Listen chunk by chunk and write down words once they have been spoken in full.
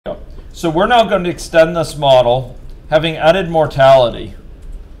So we're now going to extend this model, having added mortality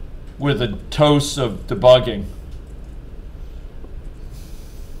with a dose of debugging.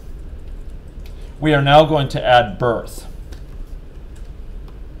 We are now going to add birth.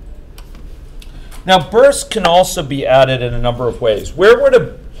 Now, births can also be added in a number of ways.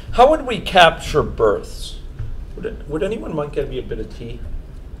 How would we capture births? Would anyone mind getting me a bit of tea?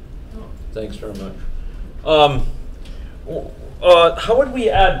 Thanks very much. How would we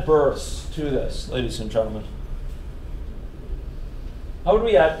add births to this, ladies and gentlemen?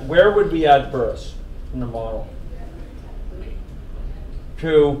 Where would we add births in the model?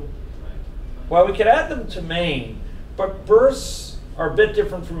 Well, we could add them to Maine, but births are a bit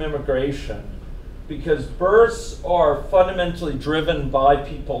different from immigration because births are fundamentally driven by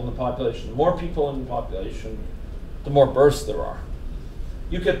people in the population. The more people in the population, the more births there are.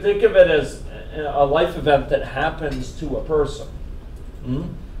 You could think of it as a life event that happens to a person.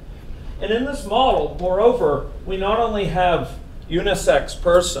 And in this model, moreover, we not only have unisex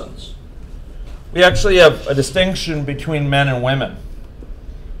persons, we actually have a distinction between men and women.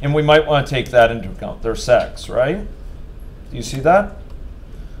 And we might want to take that into account, their sex, right? Do you see that?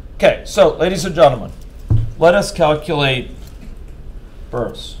 Okay, so ladies and gentlemen, let us calculate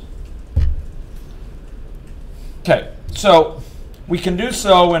births. Okay, so we can do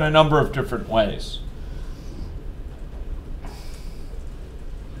so in a number of different ways.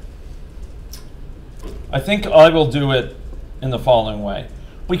 I think I will do it in the following way.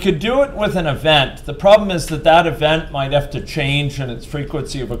 We could do it with an event. The problem is that that event might have to change in its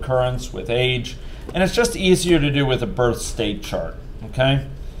frequency of occurrence with age, and it's just easier to do with a birth state chart, okay?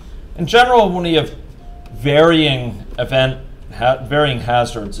 In general, when we have varying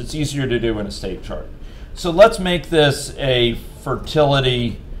hazards, it's easier to do in a state chart. So let's make this a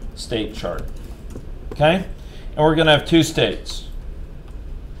fertility state chart, okay? And we're going to have two states.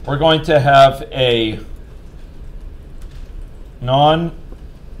 We're going to have a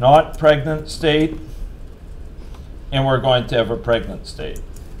not pregnant state, and we're going to have a pregnant state.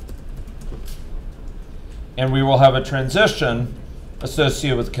 And we will have a transition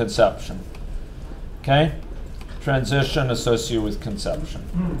associated with conception. Okay? Transition associated with conception.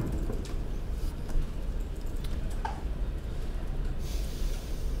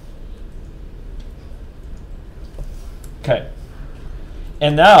 Okay.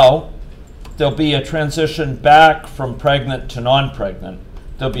 And now there'll be a transition back from pregnant to non-pregnant.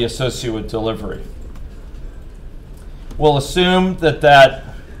 They'll be associated with delivery. We'll assume that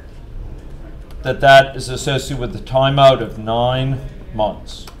is associated with the timeout of 9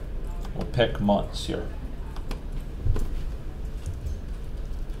 months. We'll pick months here.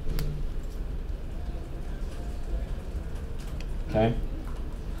 Okay.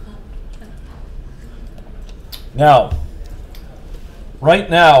 Now, right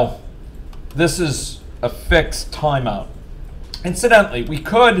now, this is a fixed timeout. Incidentally, we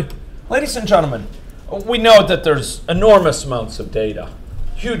could, ladies and gentlemen, we know that there's enormous amounts of data,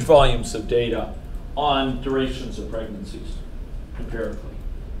 huge volumes of data on durations of pregnancies, empirically.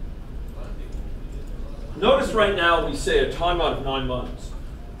 Notice right now we say a timeout of 9 months.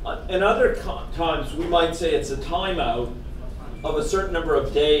 In other times, we might say it's a timeout of a certain number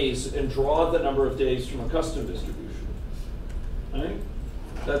of days and draw the number of days from a custom distribution. Right?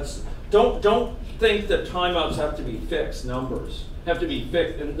 Don't think that timeouts have to be fixed numbers. Have to be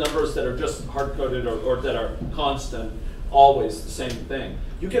fixed numbers that are just hard-coded or that are constant, always the same thing.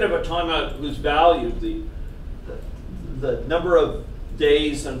 You can have a timeout whose value, the number of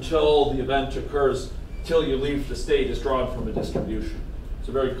days until the event occurs, till you leave the state, is drawn from a distribution. It's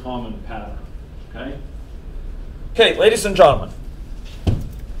a very common pattern. Okay? Okay, ladies and gentlemen.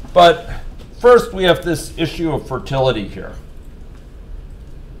 But first we have this issue of fertility here.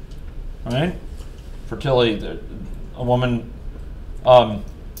 All right? Fertility, a woman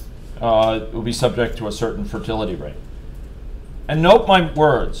will be subject to a certain fertility rate. And note my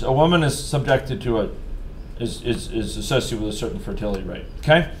words, a woman is subjected to is associated with a certain fertility rate.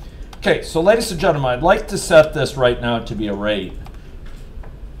 Okay? Okay, so ladies and gentlemen, I'd like to set this right now to be a rate.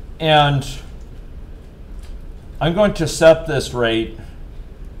 And I'm going to set this rate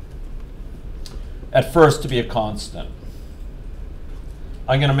at first to be a constant.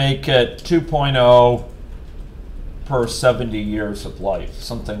 I'm going to make it 2.0 per 70 years of life,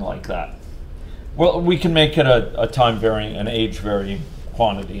 something like that. Well, we can make it a time-varying, an age-varying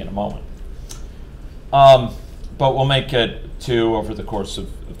quantity in a moment. But we'll make it 2 over the course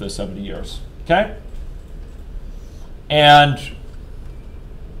of the 70 years. Okay? And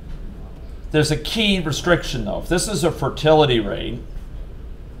there's a key restriction, though. If this is a fertility rate,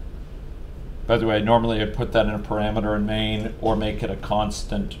 by the way, normally I'd put that in a parameter in Maine or make it a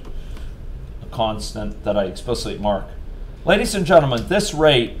constant constant that I explicitly mark. Ladies and gentlemen, this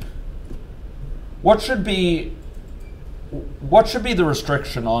rate, what should be the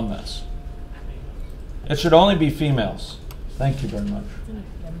restriction on this? It should only be females. Thank you very much.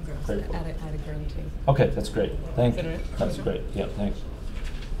 Grateful. Add a green tea. Okay, that's great. Thank you. That's great. Yeah, thanks.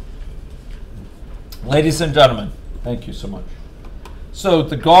 Ladies and gentlemen, thank you so much. So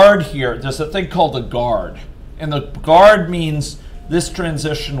the guard here, there's a thing called a guard. And the guard means this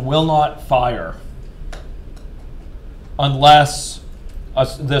transition will not fire unless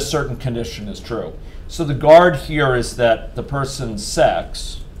this certain condition is true. So the guard here is that the person's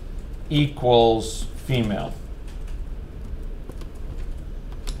sex equals female.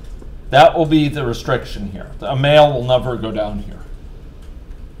 That will be the restriction here. A male will never go down here.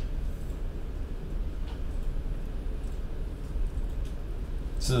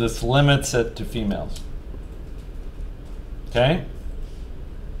 So this limits it to females. Okay?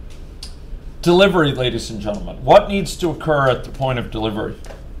 Delivery, ladies and gentlemen. What needs to occur at the point of delivery?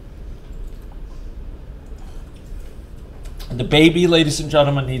 The baby, ladies and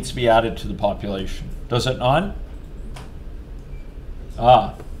gentlemen, needs to be added to the population. Does it not?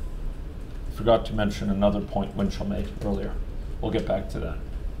 Forgot to mention another point Winchell made earlier. We'll get back to that.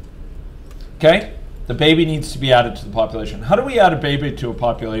 Okay? The baby needs to be added to the population. How do we add a baby to a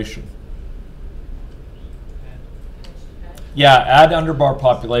population? Yeah, add underbar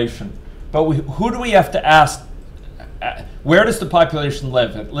population. But who do we have to ask? Where does the population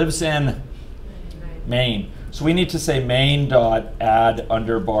live? It lives in Maine. So we need to say main dot add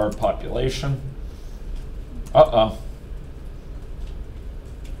underbar population.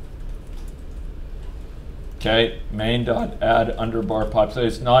 Okay, main dot add underbar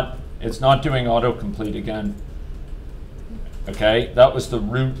population. It's not doing autocomplete again. Okay, that was the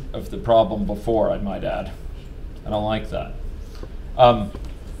root of the problem before, I might add. I don't like that.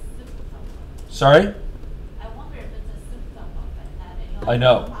 Sorry? I wonder if it's a symptom of that. I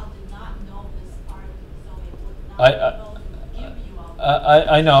know. Did not know this part, so it would not be able to give you all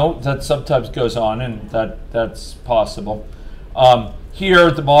I know that sometimes goes on, and that's possible.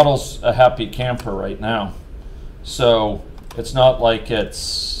 Here, the model's a happy camper right now, so it's not like it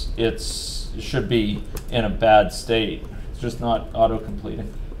should be in a bad state. It's just not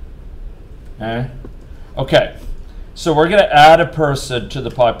auto-completing. Okay, so we're going to add a person to the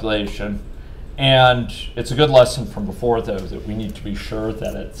population, and it's a good lesson from before, though, that we need to be sure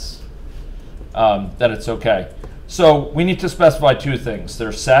that it's okay. So we need to specify two things: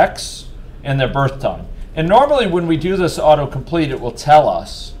 their sex and their birth time. And normally, when we do this autocomplete, it will tell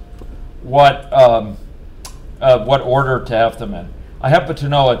us what order to have them in. I happen to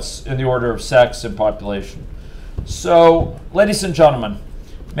know it's in the order of sex and population. So, ladies and gentlemen,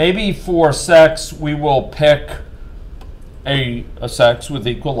 maybe for sex we will pick a sex with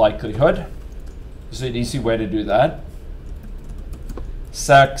equal likelihood. Is an easy way to do that.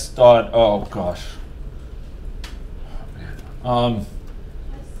 Sex dot, oh gosh.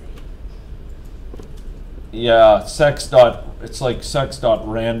 Yeah, sex dot, it's like sex dot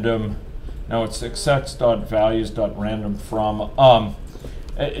random. No, it's sex dot values dot random from.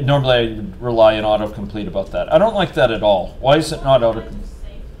 Normally I rely on autocomplete about that. I don't like that at all. Why is it not autocomplete?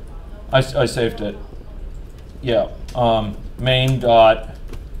 I saved it. Yeah. Main dot.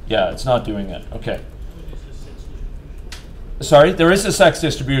 Yeah, it's not doing it. Okay. Sorry, there is a sex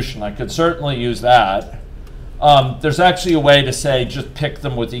distribution. I could certainly use that. There's actually a way to say just pick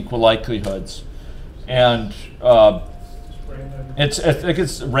them with equal likelihoods, and I think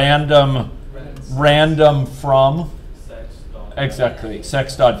it's random from. Exactly,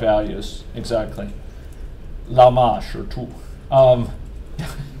 sex dot values. Exactly. La marche or tout.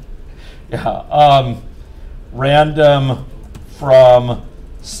 Yeah. Random from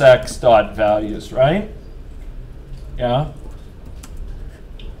sex dot values, right? Yeah.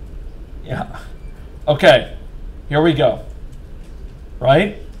 Yeah. Okay. Here we go.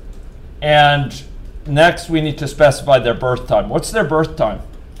 Right? And next we need to specify their birth time. What's their birth time?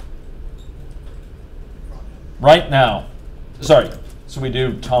 Right now. Sorry. So we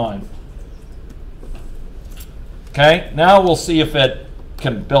do time. Okay. Now we'll see if it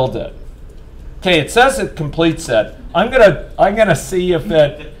can build it. Okay, it says it completes it. I'm gonna see if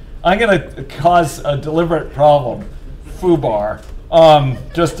it. I'm gonna cause a deliberate problem, foobar,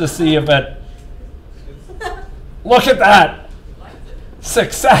 just to see if it. Look at that,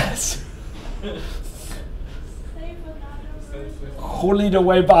 success. Holy de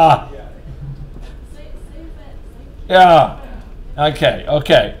Weber. Yeah.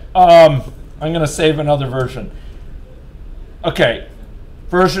 Okay. I'm gonna save another version. Okay.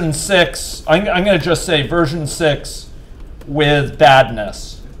 Version 6, I'm going to just say version 6 with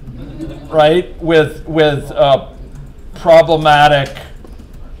badness. right, with problematic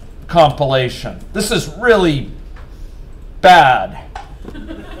compilation. This is really bad.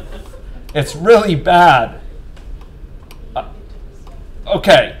 It's really bad.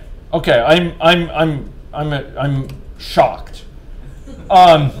 Okay, I'm shocked.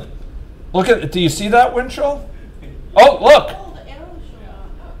 Look at. Do you see that, Winchell? Oh, look. Oh, the arrow showed up.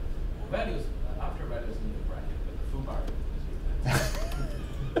 Values, after values in the bracket, but the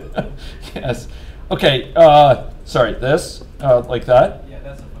foo bar. Yes. Okay. Sorry. This, like that. Yeah,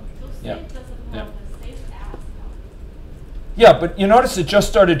 that's a function. So save Yeah. doesn't Yeah. have the save as. Yeah, but you notice it just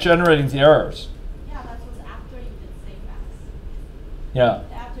started generating the errors. Yeah, that was after you did save as. Yeah.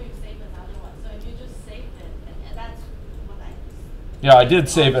 After you saved another one. So if you just saved it, and that's what I. Yeah, I did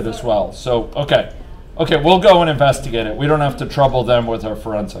save it as well. So okay. Okay, we'll go and investigate it. We don't have to trouble them with our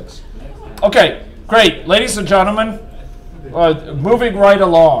forensics. Okay, great. Ladies and gentlemen, moving right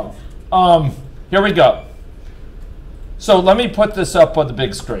along. Here we go. So let me put this up on the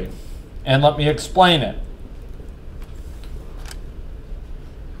big screen and let me explain it.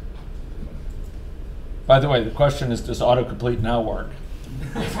 By the way, the question is, does autocomplete now work?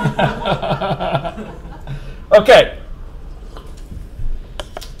 Okay.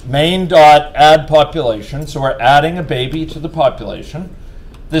 Main dot add population. So we're adding a baby to the population.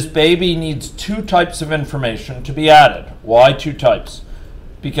 This baby needs two types of information to be added. Why two types?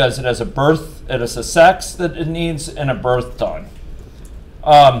 Because it has a birth, it has a sex that it needs and a birth time.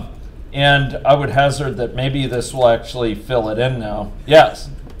 And I would hazard that maybe this will actually fill it in now. Yes,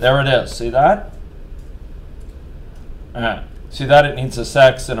 there it is. See that? See that? It needs a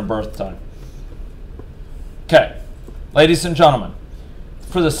sex and a birth time. Okay, ladies and gentlemen.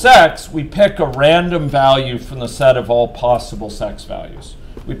 For the sex, we pick a random value from the set of all possible sex values.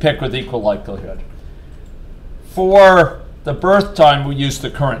 We pick with equal likelihood. For the birth time, we use the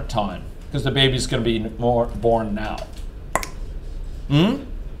current time because the baby's going to be born now.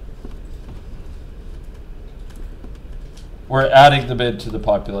 We're adding the bid to the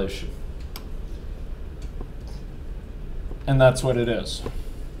population. And that's what it is.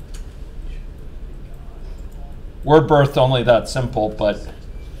 Word birth only that simple, but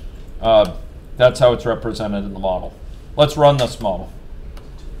that's how it's represented in the model. Let's run this model.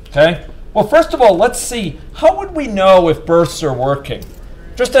 Okay? Well, first of all, let's see, how would we know if births are working?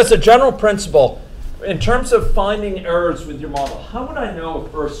 Just as a general principle, in terms of finding errors with your model, how would I know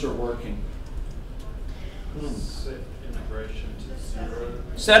if births are working? Set immigration to 0.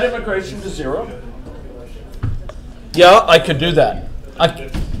 Set immigration to 0. Yeah, I could do that. I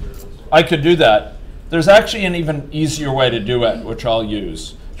could do that. There's actually an even easier way to do it, which I'll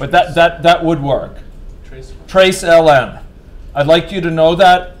use. But that would work. Trace ln. I'd like you to know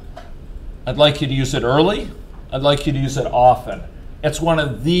that. I'd like you to use it early. I'd like you to use it often. It's one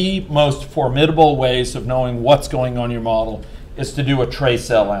of the most formidable ways of knowing what's going on in your model is to do a trace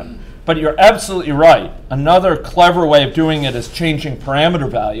ln. But you're absolutely right. Another clever way of doing it is changing parameter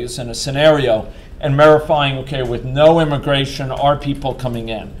values in a scenario and verifying, okay, with no immigration, are people coming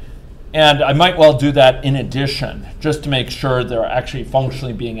in? And I might well do that in addition, just to make sure they're actually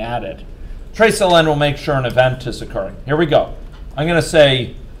functionally being added. Trace ln will make sure an event is occurring. Here we go. I'm going to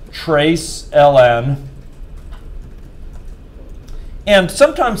say trace ln. And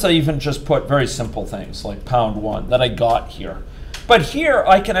sometimes I even just put very simple things like #1 that I got here. But here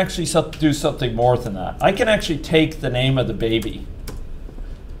I can actually do something more than that. I can actually take the name of the baby.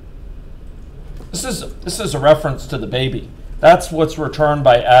 This is a reference to the baby. That's what's returned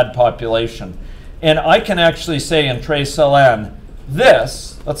by add population. And I can actually say in trace ln,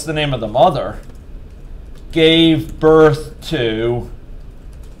 this, that's the name of the mother, gave birth to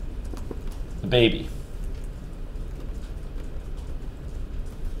the baby.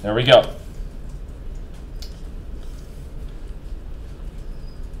 There we go.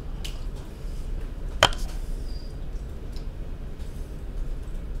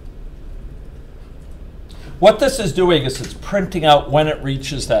 What this is doing is it's printing out when it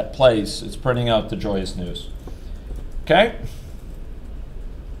reaches that place. It's printing out the joyous news. Okay?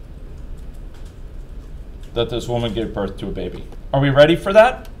 That this woman gave birth to a baby. Are we ready for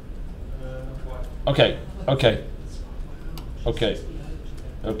that? Okay. Okay. Okay.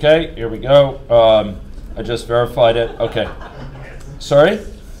 Okay, here we go. I just verified it. Okay. Sorry?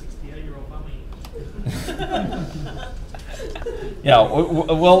 Yeah,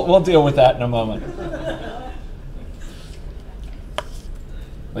 we'll deal with that in a moment.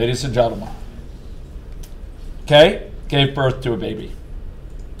 Ladies and gentlemen. Okay, gave birth to a baby.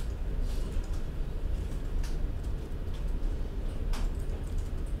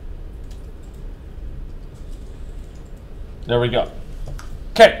 There we go.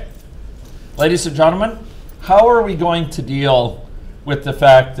 Okay, ladies and gentlemen, how are we going to deal with the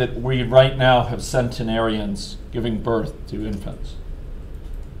fact that we right now have centenarians giving birth to infants?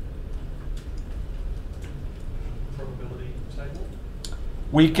 Probability table.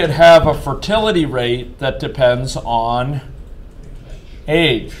 We could have a fertility rate that depends on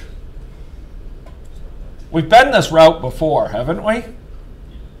age. We've been this route before, haven't we?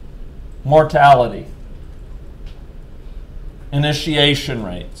 Mortality, initiation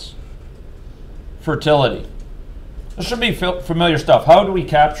rates, fertility. This should be familiar stuff. How do we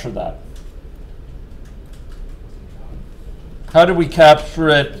capture that? How do we capture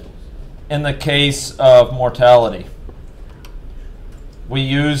it in the case of mortality? We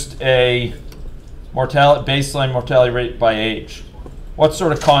used a baseline mortality rate by age. What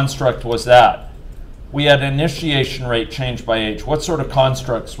sort of construct was that? We had initiation rate changed by age. What sort of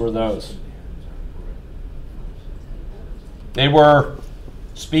constructs were those? They were,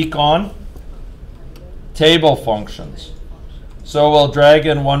 speak on, table functions. So we'll drag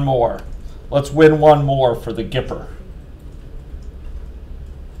in one more. Let's win one more for the Gipper.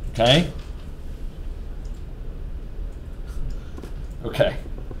 Okay? Okay.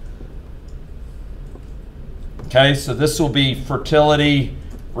 Okay, so this will be fertility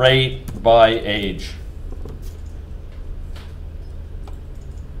rate by age.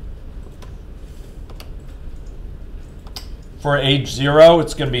 For age 0,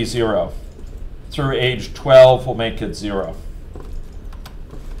 it's going to be 0. Through age 12, we'll make it 0.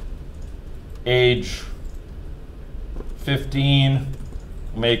 Age 15,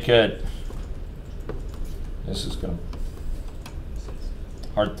 make it, this is going to,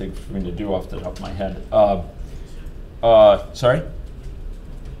 hard thing for me to do off the top of my head. Sorry?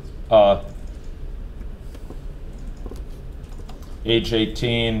 Age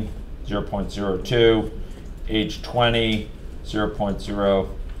 18, 0.02. Age 20,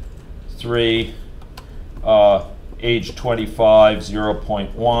 0.03. Age 25,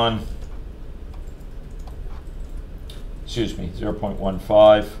 0.1. Excuse me,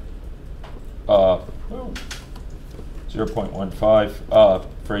 0.15. 0.15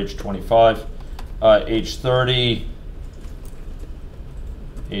 for age 25. Age 30.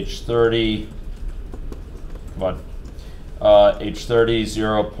 Age 30. Come on. Age 30,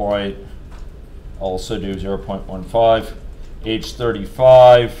 0. Also do 0.15. Age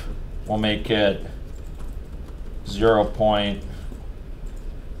 35, we'll make it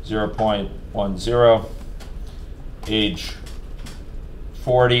 0.10. Age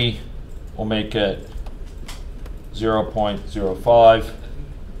 40, we'll make it 0.05.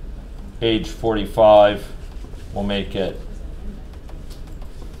 Age 45, we'll make it,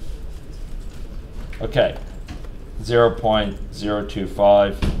 okay,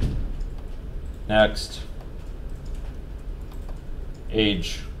 0.025. Next,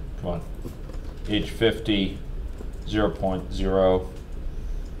 age, come on, age 50,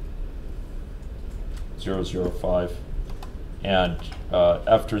 0.0005. And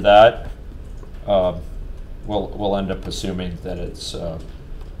after that, we'll end up assuming that it's 0.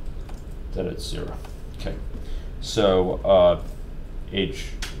 Okay, so age,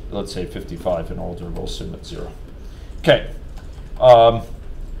 let's say 55 and older, we'll assume it's 0. Okay,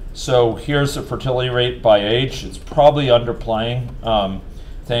 so here's the fertility rate by age. It's probably underplaying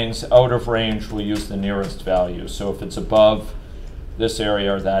things. Out of range, we'll use the nearest value. So if it's above this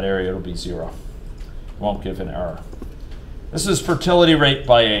area or that area, it'll be 0. It won't give an error. This is fertility rate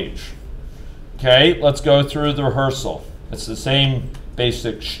by age. Okay, let's go through the rehearsal. It's the same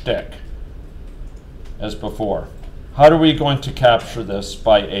basic shtick as before. How are we going to capture this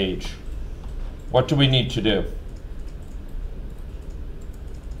by age? What do we need to do?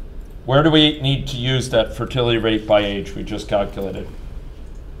 Where do we need to use that fertility rate by age we just calculated?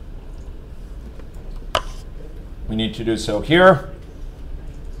 We need to do so here.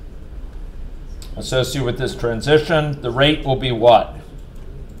 Associated with this transition, the rate will be what?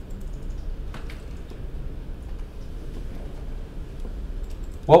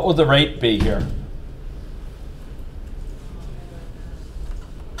 What will the rate be here?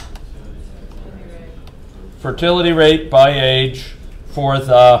 Fertility rate by age for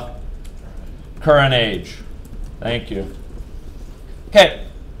the current age. Thank you. Okay,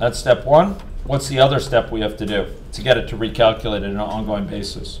 that's step 1. What's the other step we have to do to get it to recalculate it on an ongoing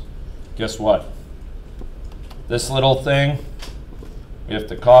basis? Guess what? This little thing, we have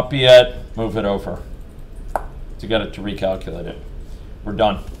to copy it, move it over to get it to recalculate it. We're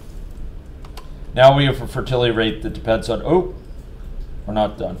done. Now we have a fertility rate that depends on, oh, we're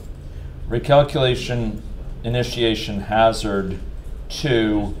not done. Recalculation initiation hazard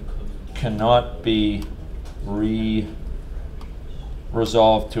 2 cannot be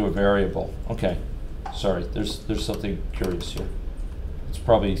resolved to a variable. Okay, sorry, there's something curious here. It's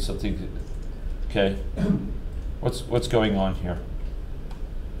probably something, okay. What's going on here?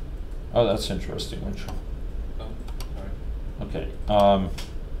 Oh, that's interesting, Winchell. Oh, sorry. Okay.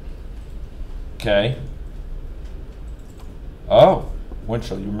 Okay. Oh,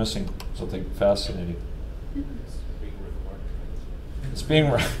 Winchell, you're missing something fascinating. It's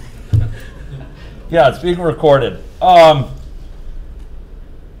being yeah, it's being recorded.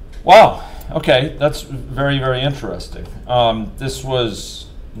 Wow. Okay, that's very, very interesting. This was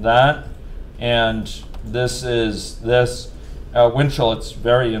that, and this is this. Winchell, it's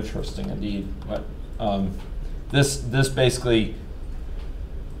very interesting indeed. But this basically,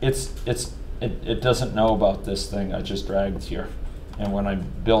 it doesn't know about this thing I just dragged here, and when I'm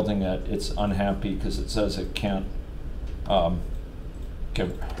building it, it's unhappy because it says it can't.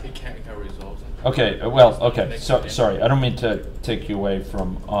 It can't resolve something. Okay, well, okay, so, sorry, I don't mean to take you away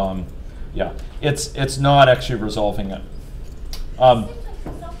from, yeah, it's not actually resolving it.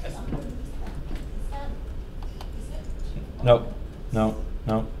 No,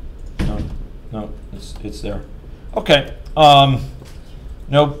 it's there. Okay, no,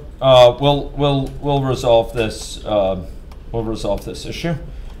 we'll resolve this, we'll resolve this issue.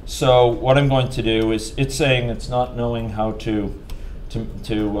 So what I'm going to do is, it's saying it's not knowing how to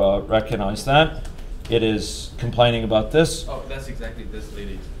recognize that. It is complaining about this. Oh, that's exactly this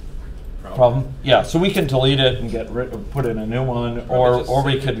lady's Problem? Yeah, so we can delete it and put in a new one, or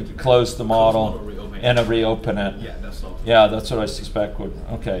we could close the model and reopen it. Yeah, that's all. Yeah, that's what I suspect would.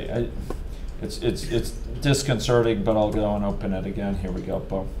 Okay, it's disconcerting, but I'll go and open it again. Here we go.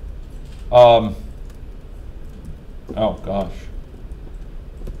 Boom. Oh gosh.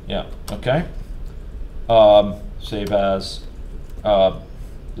 Yeah. Okay. Save as.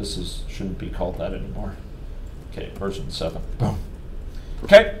 This shouldn't be called that anymore. Okay, version 7. Boom.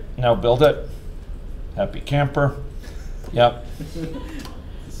 Okay, now build it. Happy camper. Yep.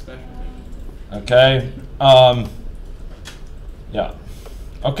 Okay. Yeah.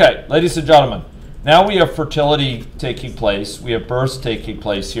 Okay, ladies and gentlemen, now we have fertility taking place. We have births taking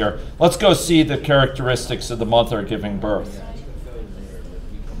place here. Let's go see the characteristics of the mother giving birth.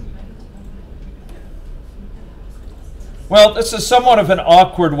 Well, this is somewhat of an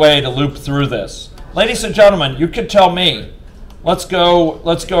awkward way to loop through this. Ladies and gentlemen, you could tell me. Let's go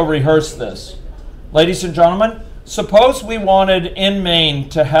rehearse this. Ladies and gentlemen, suppose we wanted in main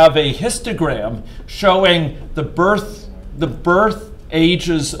to have a histogram showing the birth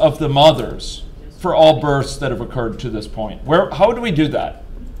ages of the mothers for all births that have occurred to this point. How do we do that?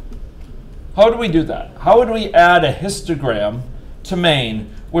 How do we do that? How would we add a histogram to main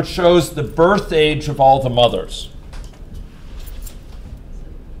which shows the birth age of all the mothers?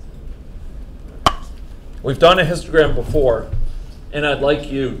 We've done a histogram before, and I'd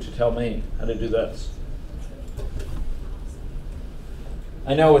like you to tell me how to do this.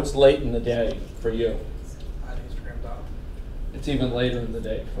 I know it's late in the day for you. It's even later in the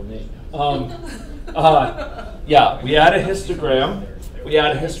day for me. Yeah, we add a histogram. We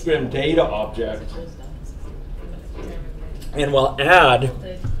add a histogram data object, and we'll add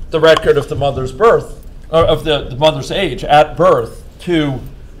the record of the mother's birth, or of the mother's age at birth to.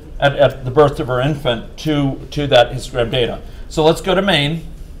 At the birth of her infant to that histogram data. So let's go to main.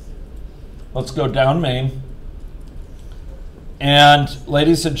 Let's go down main. And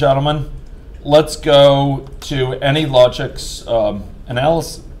ladies and gentlemen, let's go to AnyLogic's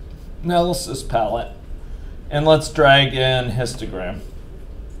analysis palette, and let's drag in histogram.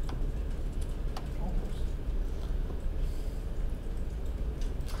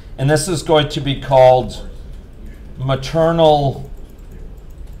 And this is going to be called maternal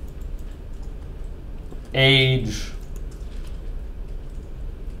age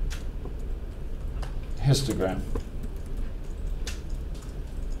histogram.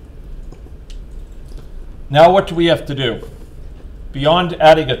 Now what do we have to do? Beyond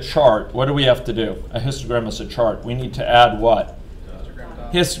adding a chart, what do we have to do? A histogram is a chart. We need to add what?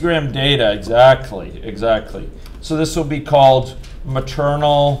 Histogram data, exactly. So this will be called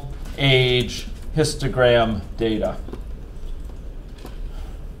maternal age histogram data.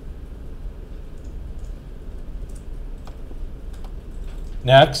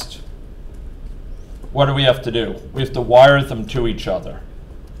 Next, what do we have to do? We have to wire them to each other.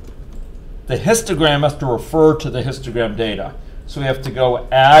 The histogram has to refer to the histogram data. So we have to go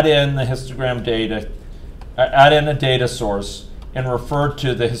add in the histogram data, add in a data source, and refer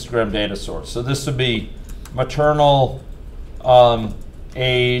to the histogram data source. So this would be maternal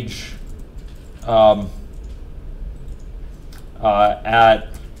age at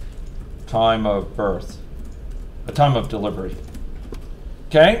time of birth, time of delivery.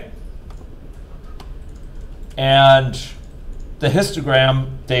 Okay? And the histogram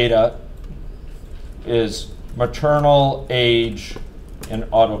data is maternal age and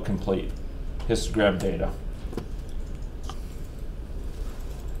autocomplete. Histogram data.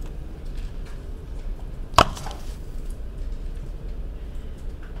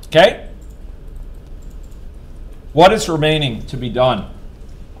 Okay? What is remaining to be done?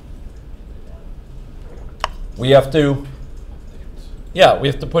 We have to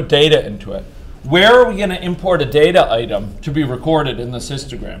put data into it. Where are we going to import a data item to be recorded in this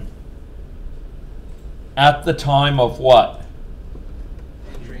histogram? At the time of what?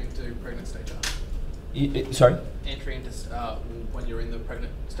 Entry into pregnant state chart. Sorry? Entry into when you're in the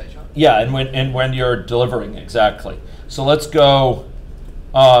pregnant state chart. Yeah, and when you're delivering, exactly. So let's go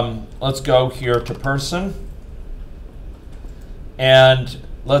here to person, and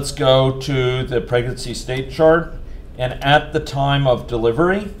let's go to the pregnancy state chart, and at the time of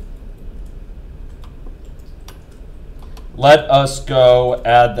delivery, let us go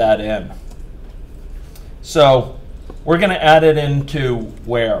add that in. So we're going to add it into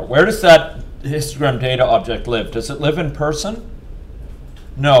where? Where does that histogram data object live? Does it live in person?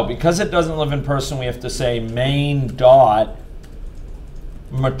 No, because it doesn't live in person, we have to say main dot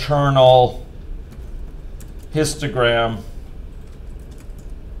maternal histogram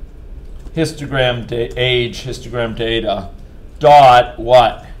age histogram data dot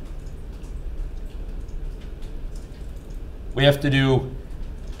what? We have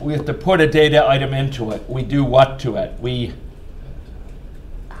to put a data item into it. We do what to it? We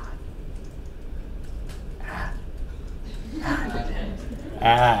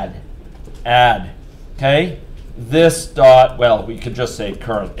add. Okay? This dot, well, we could just say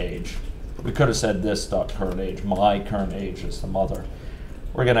current age. We could have said this dot current age. My current age is the mother.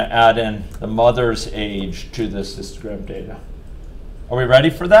 We're going to add in the mother's age to this histogram data. Are we ready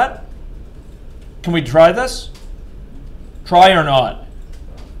for that? Can we try this? Try or not?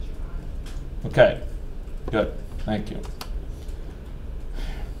 Okay, good, thank you.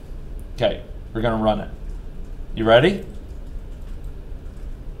 Okay, we're going to run it. You ready?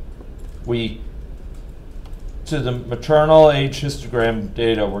 To the maternal age histogram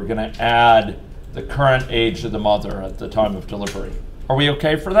data, we're going to add the current age of the mother at the time of delivery. Are we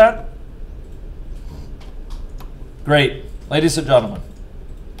okay for that? Great. Ladies and gentlemen,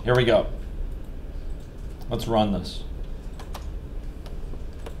 here we go. Let's run this.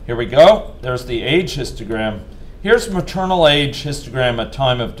 Here we go. There's the age histogram. Here's maternal age histogram at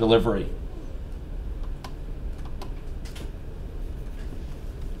time of delivery.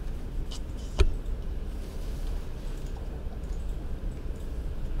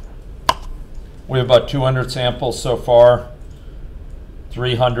 We have about 200 samples so far,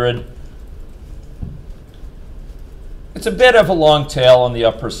 300. It's a bit of a long tail on the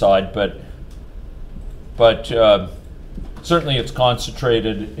upper side, but certainly it's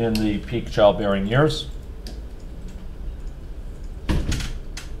concentrated in the peak childbearing years.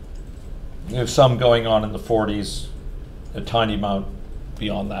 We have some going on in the 40s, a tiny amount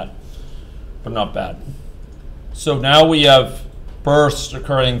beyond that, but not bad. So now we have births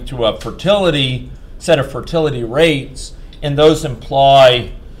occurring to a set of fertility rates, and those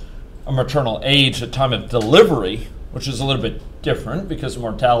imply a maternal age at time of delivery, which is a little bit different because the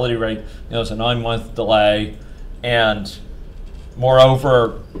mortality rate is a 9-month delay, and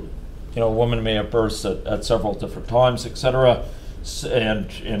moreover, a woman may have births at several different times, etc.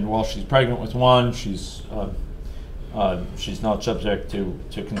 And while she's pregnant with one, she's not subject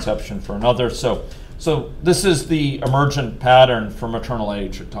to conception for another. So this is the emergent pattern for maternal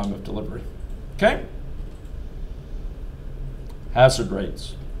age at time of delivery. Okay? Hazard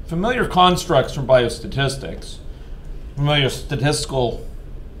rates. Familiar constructs from biostatistics. Familiar statistical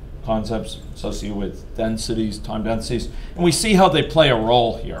concepts associated with densities, time densities. And we see how they play a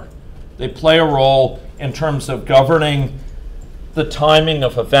role here. They play a role in terms of governing the timing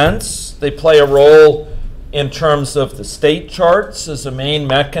of events. They play a role in terms of the state charts as a main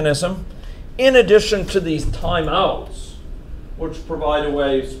mechanism, in addition to these timeouts, which provide a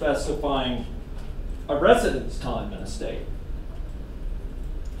way of specifying a residence time in a state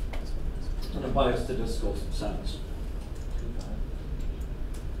in a biostatistical sense.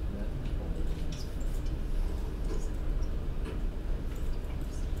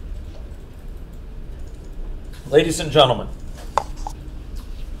 Ladies and gentlemen,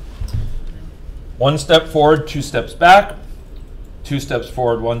 1 step forward, 2 steps back, 2 steps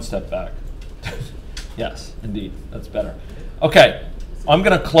forward, 1 step back. Yes, indeed, that's better. Okay, I'm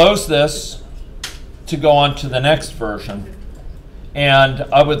going to close this to go on to the next version, and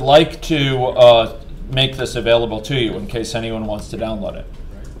I would like to make this available to you in case anyone wants to download it.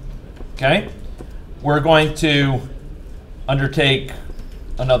 Okay? We're going to undertake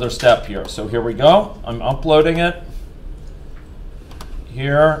another step here. So here we go. I'm uploading it.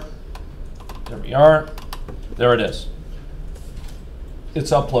 Here. There we are. There it is. It's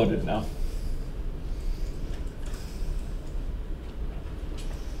uploaded now.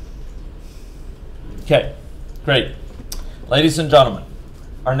 Okay, great. Ladies and gentlemen,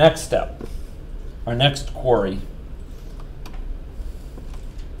 our next step, our next query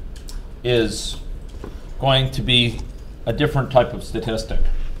is going to be a different type of statistic.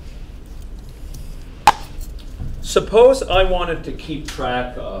 Suppose I wanted to keep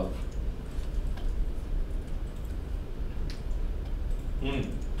track of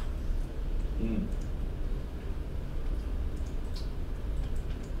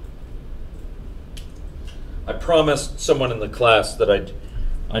I promised someone in the class that I'd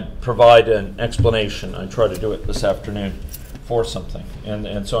provide an explanation. I try to do it this afternoon for something,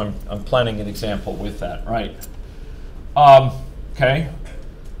 and so I'm planning an example with that. Right? Okay,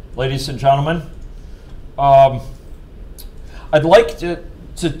 ladies and gentlemen, I'd like to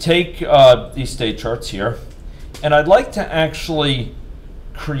take these state charts here, and I'd like to actually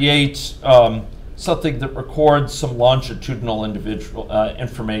create something that records some longitudinal individual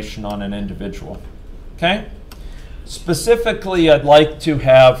information on an individual. Okay? Specifically, I'd like to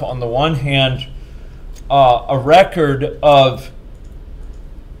have, on the one hand, a record of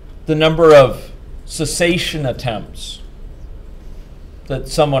the number of cessation attempts that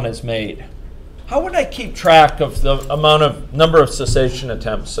someone has made. How would I keep track of the number of cessation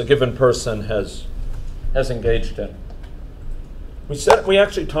attempts a given person has engaged in? We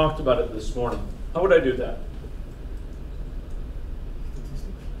actually talked about it this morning. How would I do that?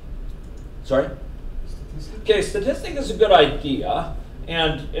 Sorry? Okay, statistic is a good idea,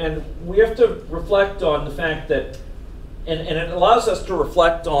 and we have to reflect on the fact that, and it allows us to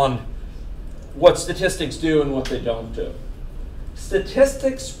reflect on what statistics do and what they don't do.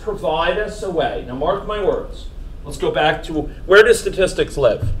 Statistics provide us a way. Now mark my words. Let's go back to, where do statistics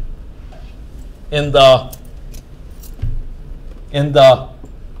live? In the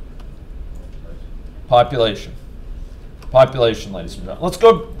population. Population, ladies and gentlemen.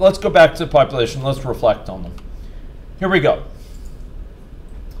 Let's go back to the population. Let's reflect on them. Here we go.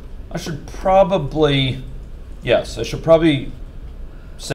 I should probably